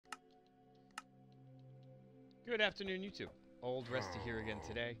Good afternoon, YouTube. Old Rusty here again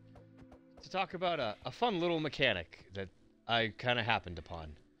today to talk about a fun little mechanic that I kind of happened upon.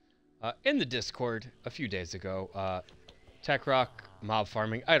 In the Discord a few days ago, Tech Rock, Mob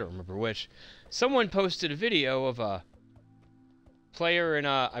Farming, I don't remember which, someone posted a video of a player in,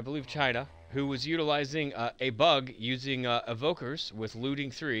 I believe, China, who was utilizing a bug using Evokers with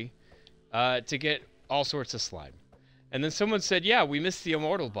Looting 3 to get all sorts of slime. And then someone said, yeah, we missed the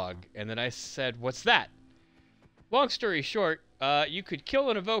Immortal bug. And then I said, what's that? Long story short, you could kill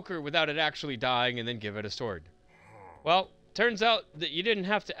an Evoker without it actually dying and then give it a sword. Well, turns out that you didn't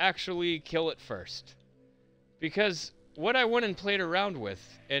have to actually kill it first. Because what I went and played around with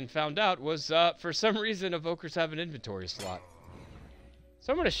and found out was, for some reason, Evokers have an inventory slot.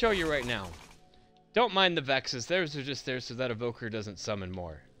 So I'm going to show you right now. Don't mind the Vexes. Theirs are just there so that Evoker doesn't summon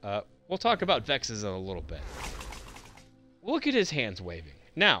more. We'll talk about Vexes in a little bit. Look at his hands waving.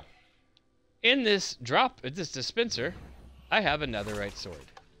 Now, in this dispenser, I have a netherite sword.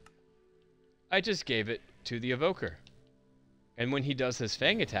 I just gave it to the Evoker. And when he does his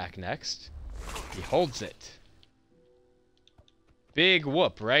Fang attack next, he holds it. Big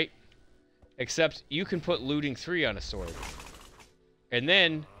whoop, right? Except you can put Looting 3 on a sword. And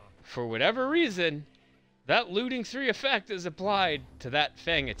then, for whatever reason, that Looting 3 effect is applied to that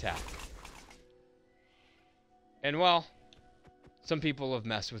Fang attack. And well, some people have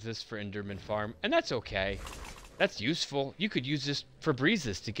messed with this for Enderman farm, and that's okay. That's useful. You could use this for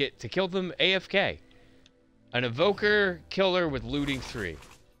breezes to kill them AFK. An Evoker killer with Looting 3.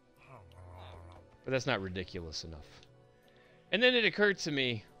 But that's not ridiculous enough. And then it occurred to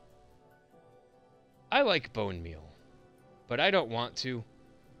me, I like bone meal, but I don't want to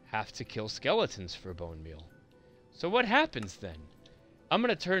have to kill skeletons for bone meal. So what happens then? I'm going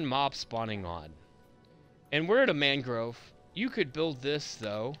to turn mob spawning on. And we're at a mangrove. You could build this,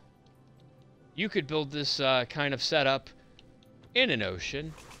 though. You could build this kind of setup in an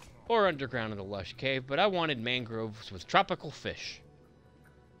ocean or underground in a lush cave, but I wanted mangroves with tropical fish.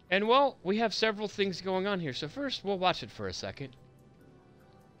 And, well, we have several things going on here, so first we'll watch it for a second.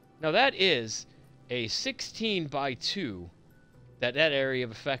 Now, that is a 16 by 2 that area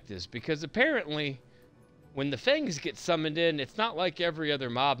of effect is, because apparently when the Fangs get summoned in, it's not like every other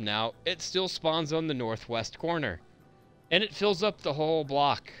mob now. It still spawns on the northwest corner. And it fills up the whole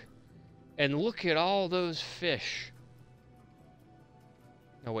block. And look at all those fish.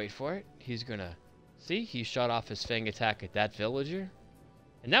 Now wait for it. He's gonna... See? He shot off his Fang attack at that villager.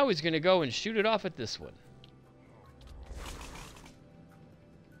 And now he's gonna go and shoot it off at this one.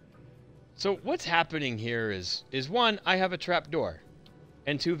 So what's happening here is one, I have a trapdoor.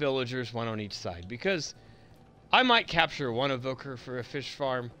 And 2 villagers, 1 on each side. Because I might capture 1 Evoker for a fish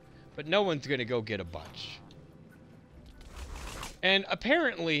farm, but no one's gonna go get a bunch. And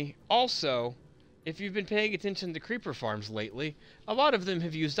apparently, also, if you've been paying attention to creeper farms lately, a lot of them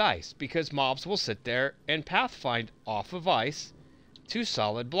have used ice, because mobs will sit there and pathfind off of ice to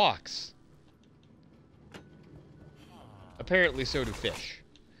solid blocks. Apparently, so do fish.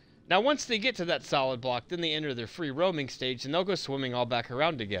 Now, once they get to that solid block, then they enter their free roaming stage, and they'll go swimming all back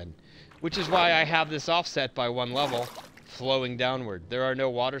around again. Which is why I have this offset by 1 level, flowing downward. There are no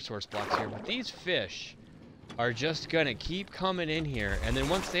water source blocks here, but these fish are just gonna keep coming in here, and then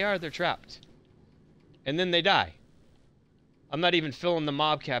once they are, they're trapped. And then they die. I'm not even filling the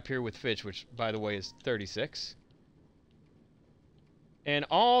mob cap here with fish, which, by the way, is 36. And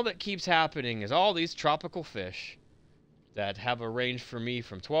all that keeps happening is all these tropical fish that have a range for me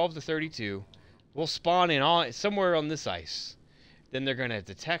from 12 to 32 will spawn in somewhere on this ice. Then they're gonna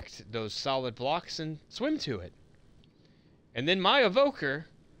detect those solid blocks and swim to it. And then my Evoker,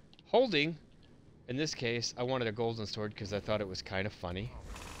 holding... In this case, I wanted a golden sword because I thought it was kind of funny.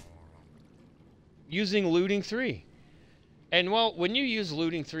 Using Looting 3. And, well, when you use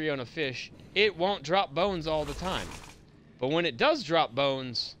Looting 3 on a fish, it won't drop bones all the time. But when it does drop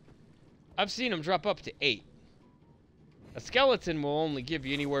bones, I've seen them drop up to 8. A skeleton will only give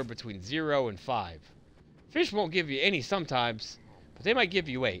you anywhere between 0 and 5. Fish won't give you any sometimes, but they might give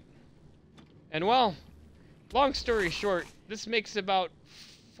you 8. And, well, long story short, this makes about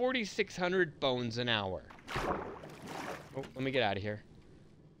 4,600 bones an hour. Oh, let me get out of here.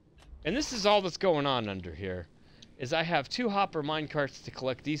 And this is all that's going on under here. Is I have 2 hopper minecarts to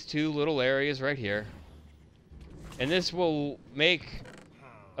collect these 2 little areas right here. And this will make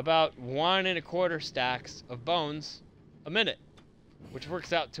about 1 1/4 stacks of bones a minute. Which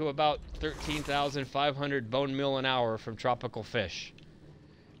works out to about 13,500 bone meal an hour from tropical fish.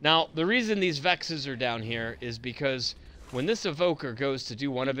 Now, the reason these Vexes are down here is because when this Evoker goes to do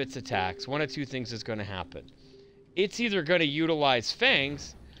one of its attacks, 1 of 2 things is going to happen. It's either going to utilize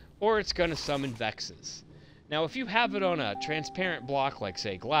Fangs, or it's going to summon Vexes. Now, if you have it on a transparent block, like,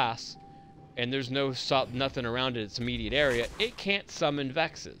 say, glass, and there's nothing around its immediate area, it can't summon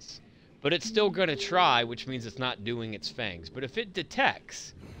Vexes. But it's still going to try, which means it's not doing its fangs. But if it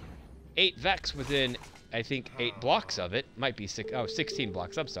detects 8 Vex within, I think, 8 blocks of it, might be 16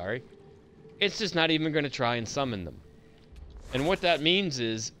 blocks, I'm sorry, it's just not even going to try and summon them. And what that means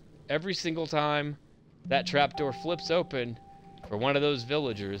is, every single time that trapdoor flips open for one of those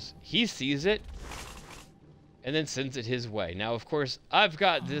villagers, he sees it and then sends it his way. Now, of course, I've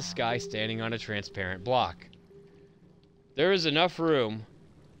got this guy standing on a transparent block. There is enough room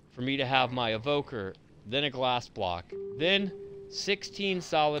for me to have my Evoker, then a glass block, then 16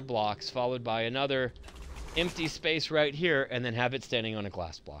 solid blocks, followed by another empty space right here, and then have it standing on a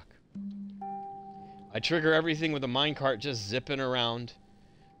glass block. I trigger everything with a minecart just zipping around.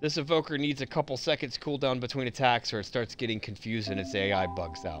 This Evoker needs a couple seconds cooldown between attacks or it starts getting confused and its AI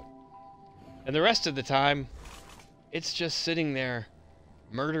bugs out. And the rest of the time, it's just sitting there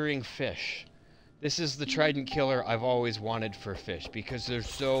murdering fish. This is the trident killer I've always wanted for fish, because there's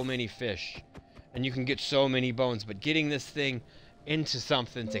so many fish and you can get so many bones, but getting this thing into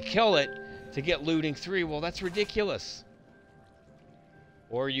something to kill it, to get looting 3, well, that's ridiculous.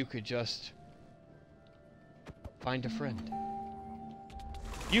 Or you could just find a friend.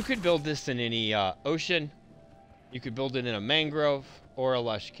 You could build this in any ocean, you could build it in a mangrove or a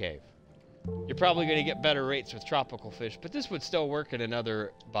lush cave. You're probably going to get better rates with tropical fish, but this would still work in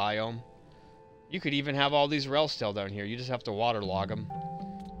another biome. You could even have all these Relstell down here. You just have to waterlog them.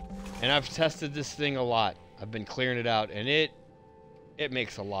 And I've tested this thing a lot. I've been clearing it out, and it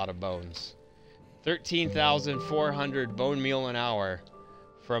makes a lot of bones. 13,400 bone meal an hour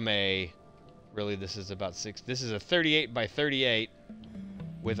from a... Really, this is about 6... This is a 38 by 38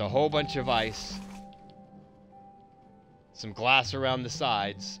 with a whole bunch of ice, some glass around the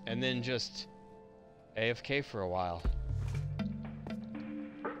sides, and then just AFK for a while.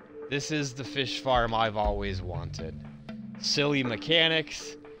 This is the fish farm I've always wanted. Silly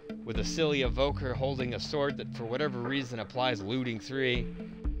mechanics, with a silly Evoker holding a sword that for whatever reason applies looting 3.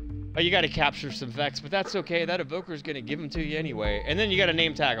 Oh, you gotta capture some Vex, but that's okay, that Evoker's gonna give them to you anyway. And then you gotta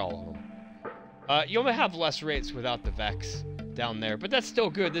name tag all of them. You'll have less rates without the Vex down there, but that's still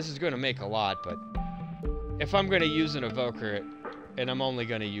good. This is gonna make a lot, but if I'm gonna use an Evoker, and I'm only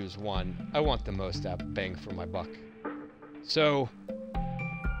gonna use one, I want the most bang for my buck. So,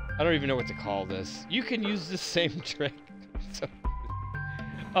 I don't even know what to call this. You can use the same trick.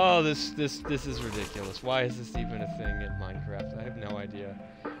 Oh, this is ridiculous. Why is this even a thing in Minecraft? I have no idea.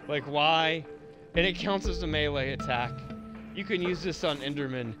 Like, why? And it counts as a melee attack. You can use this on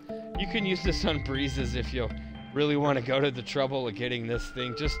Enderman. You can use this on Breezes if you really want to go to the trouble of getting this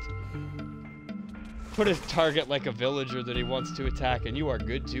thing. Just put a target like a villager that he wants to attack, and you are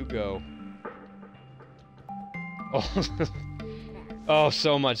good to go. Oh, oh,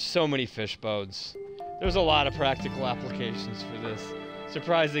 so many fish bones. There's a lot of practical applications for this.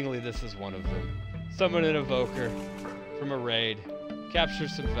 Surprisingly, this is one of them. Summon an Evoker from a raid, capture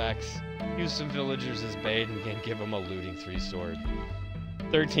some Vex, use some villagers as bait, and then give them a looting 3 sword.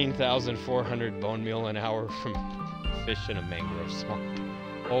 13,400 bone meal an hour from fish in a mangrove swamp.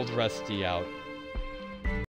 Old Rusty out.